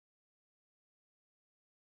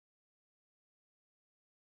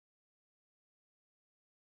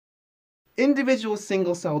Individual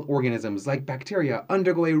single-celled organisms like bacteria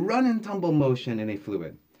undergo a run-and-tumble motion in a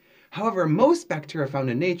fluid. However, most bacteria found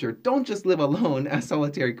in nature don't just live alone as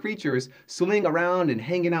solitary creatures, swimming around and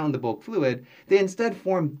hanging out in the bulk fluid. They instead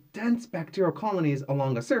form dense bacterial colonies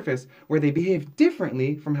along a surface where they behave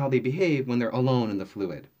differently from how they behave when they're alone in the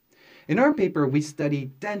fluid. In our paper, we study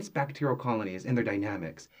dense bacterial colonies and their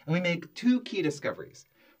dynamics, and we make two key discoveries.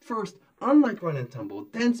 First, unlike run and tumble,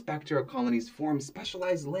 dense bacterial colonies form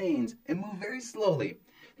specialized lanes and move very slowly.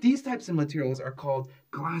 These types of materials are called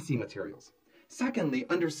glassy materials. Secondly,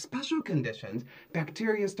 under special conditions,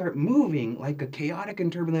 bacteria start moving like a chaotic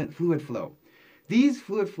and turbulent fluid flow. These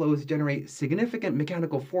fluid flows generate significant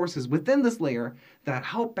mechanical forces within this layer that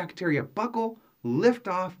help bacteria buckle, lift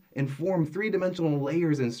off, and form three-dimensional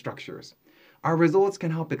layers and structures. Our results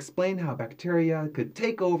can help explain how bacteria could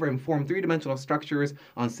take over and form three-dimensional structures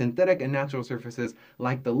on synthetic and natural surfaces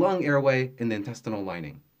like the lung airway and the intestinal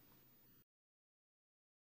lining.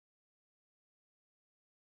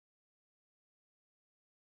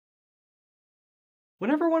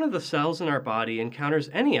 Whenever one of the cells in our body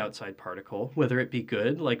encounters any outside particle, whether it be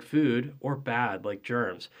good, like food, or bad, like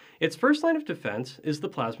germs, its first line of defense is the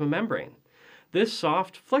plasma membrane. This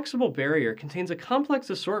soft, flexible barrier contains a complex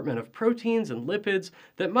assortment of proteins and lipids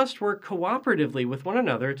that must work cooperatively with one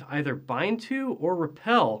another to either bind to or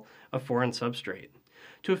repel a foreign substrate.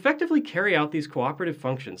 To effectively carry out these cooperative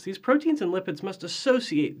functions, these proteins and lipids must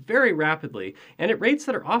associate very rapidly and at rates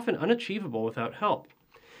that are often unachievable without help.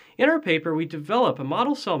 In our paper, we develop a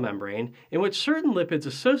model cell membrane in which certain lipids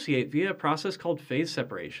associate via a process called phase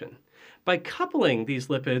separation. By coupling these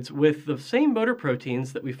lipids with the same motor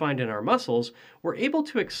proteins that we find in our muscles, we're able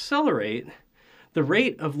to accelerate the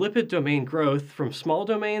rate of lipid domain growth from small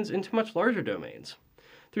domains into much larger domains.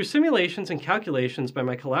 Through simulations and calculations by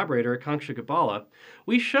my collaborator Akanksha Gabala,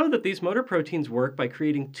 we show that these motor proteins work by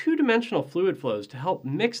creating two-dimensional fluid flows to help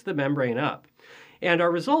mix the membrane up. And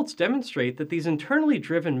our results demonstrate that these internally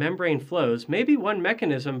driven membrane flows may be one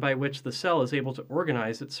mechanism by which the cell is able to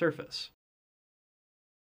organize its surface.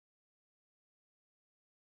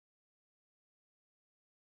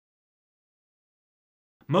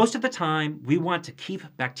 Most of the time, we want to keep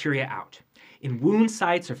bacteria out. In wound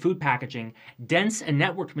sites or food packaging, dense and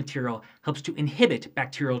networked material helps to inhibit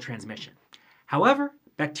bacterial transmission. However,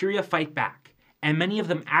 bacteria fight back, and many of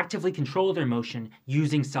them actively control their motion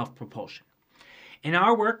using self-propulsion. In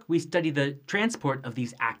our work, we study the transport of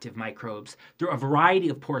these active microbes through a variety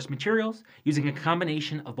of porous materials using a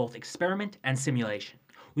combination of both experiment and simulation.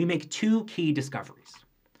 We make two key discoveries.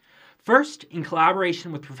 First, in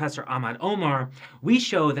collaboration with Professor Ahmad Omar, we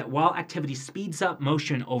show that while activity speeds up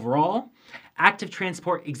motion overall, active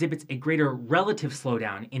transport exhibits a greater relative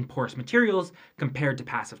slowdown in porous materials compared to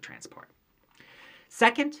passive transport.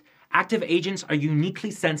 Second, active agents are uniquely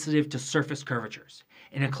sensitive to surface curvatures.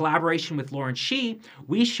 In a collaboration with Lawrence Shih,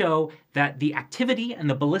 we show that the activity and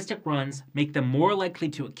the ballistic runs make them more likely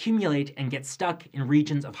to accumulate and get stuck in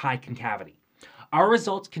regions of high concavity. Our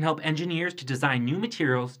results can help engineers to design new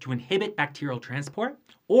materials to inhibit bacterial transport,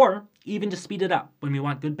 or even to speed it up when we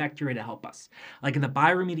want good bacteria to help us, like in the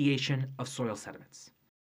bioremediation of soil sediments.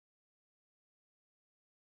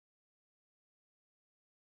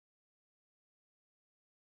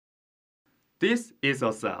 This is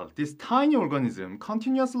a cell. This tiny organism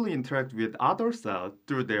continuously interacts with other cells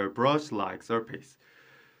through their brush-like surface.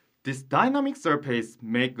 This dynamic surface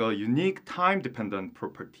makes a unique time-dependent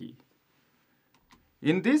property.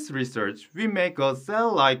 In this research, we make a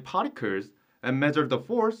cell-like particles and measure the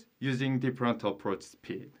force using different approach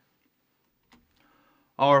speed.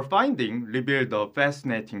 Our finding revealed a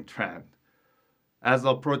fascinating trend. As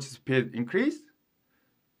approach speed increased,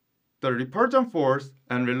 the repulsion force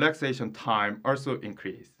and relaxation time also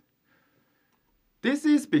increase. This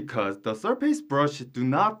is because the surface brushes do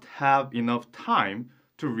not have enough time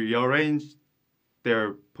to rearrange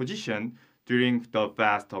their position during the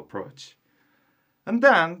fast approach. And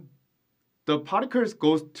then the particles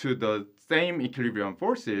go to the same equilibrium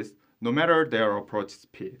forces no matter their approach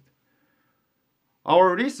speed.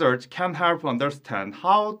 Our research can help understand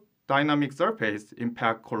how dynamic surface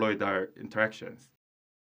impact colloidal interactions.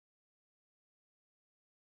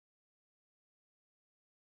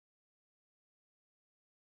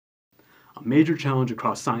 A major challenge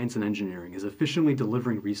across science and engineering is efficiently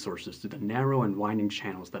delivering resources to the narrow and winding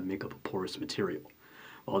channels that make up a porous material.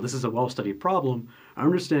 While this is a well-studied problem, our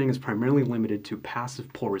understanding is primarily limited to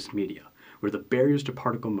passive porous media, where the barriers to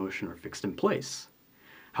particle motion are fixed in place.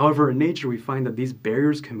 However, in nature we find that these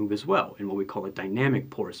barriers can move as well in what we call a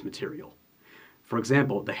dynamic porous material. For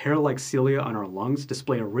example, the hair-like cilia on our lungs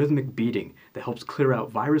display a rhythmic beating that helps clear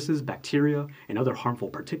out viruses, bacteria, and other harmful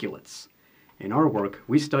particulates. In our work,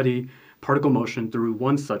 we study particle motion through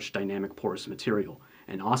one such dynamic porous material,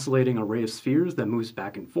 an oscillating array of spheres that moves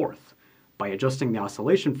back and forth. By adjusting the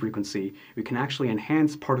oscillation frequency, we can actually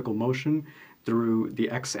enhance particle motion through the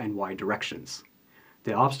x and y directions.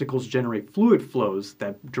 The obstacles generate fluid flows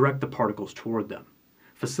that direct the particles toward them,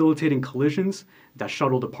 facilitating collisions that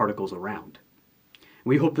shuttle the particles around.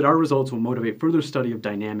 We hope that our results will motivate further study of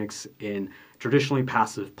dynamics in traditionally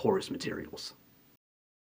passive porous materials.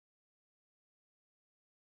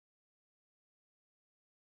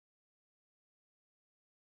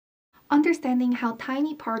 Understanding how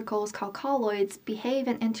tiny particles called colloids behave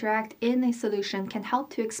and interact in a solution can help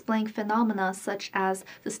to explain phenomena such as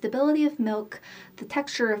the stability of milk, the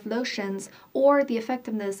texture of lotions, or the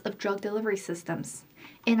effectiveness of drug delivery systems.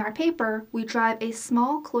 In our paper, we drive a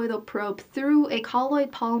small colloidal probe through a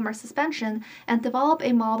colloid polymer suspension and develop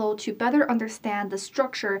a model to better understand the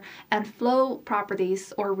structure and flow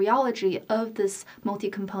properties or rheology of this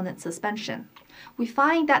multi-component suspension. We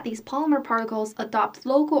find that these polymer particles adopt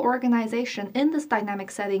local organization in this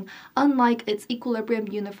dynamic setting, unlike its equilibrium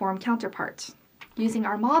uniform counterparts. Using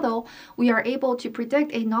our model, we are able to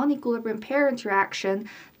predict a non-equilibrium pair interaction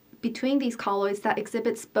between these colloids that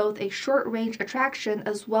exhibits both a short-range attraction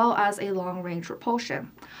as well as a long-range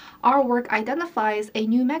repulsion. Our work identifies a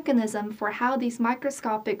new mechanism for how these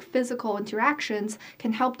microscopic physical interactions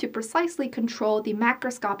can help to precisely control the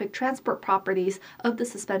macroscopic transport properties of the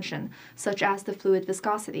suspension, such as the fluid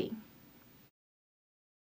viscosity.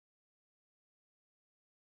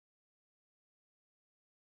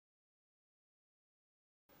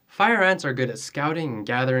 Fire ants are good at scouting and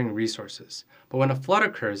gathering resources, but when a flood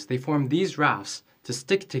occurs, they form these rafts to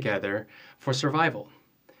stick together for survival.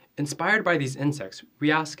 Inspired by these insects,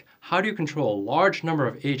 we ask, how do you control a large number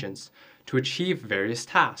of agents to achieve various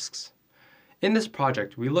tasks? In this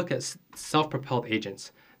project, we look at self-propelled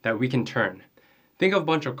agents that we can turn. Think of a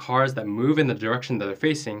bunch of cars that move in the direction that they're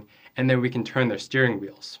facing, and then we can turn their steering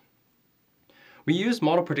wheels. We use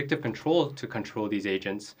model predictive control to control these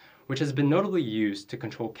agents, which has been notably used to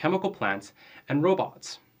control chemical plants and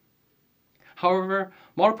robots. However,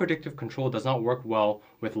 model predictive control does not work well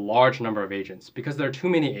with a large number of agents because there are too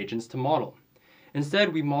many agents to model.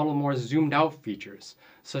 Instead, we model more zoomed out features,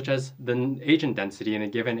 such as the agent density in a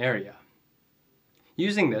given area.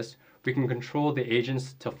 Using this, we can control the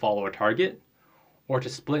agents to follow a target or to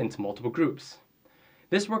split into multiple groups.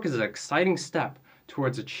 This work is an exciting step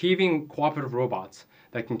towards achieving cooperative robots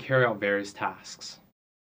that can carry out various tasks.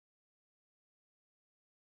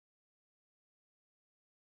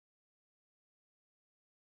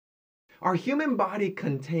 Our human body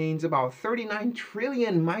contains about 39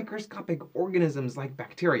 trillion microscopic organisms like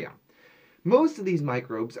bacteria. Most of these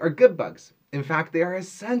microbes are good bugs. In fact, they are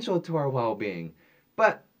essential to our well-being.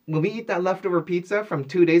 But when we eat that leftover pizza from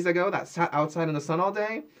 2 days ago that sat outside in the sun all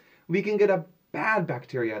day, we can get a bad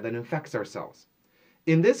bacteria that infects our cells.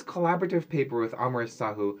 In this collaborative paper with Amar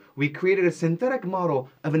Sahu, we created a synthetic model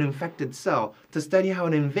of an infected cell to study how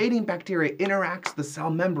an invading bacteria interacts with the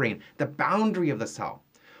cell membrane, the boundary of the cell.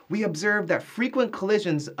 We observed that frequent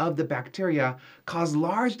collisions of the bacteria cause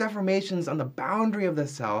large deformations on the boundary of the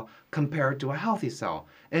cell compared to a healthy cell,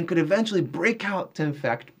 and could eventually break out to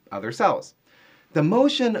infect other cells. The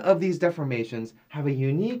motion of these deformations have a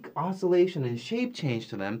unique oscillation and shape change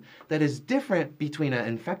to them that is different between an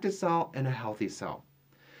infected cell and a healthy cell.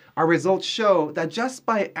 Our results show that just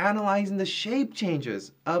by analyzing the shape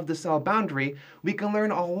changes of the cell boundary, we can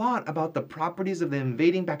learn a lot about the properties of the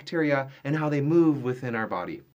invading bacteria and how they move within our body.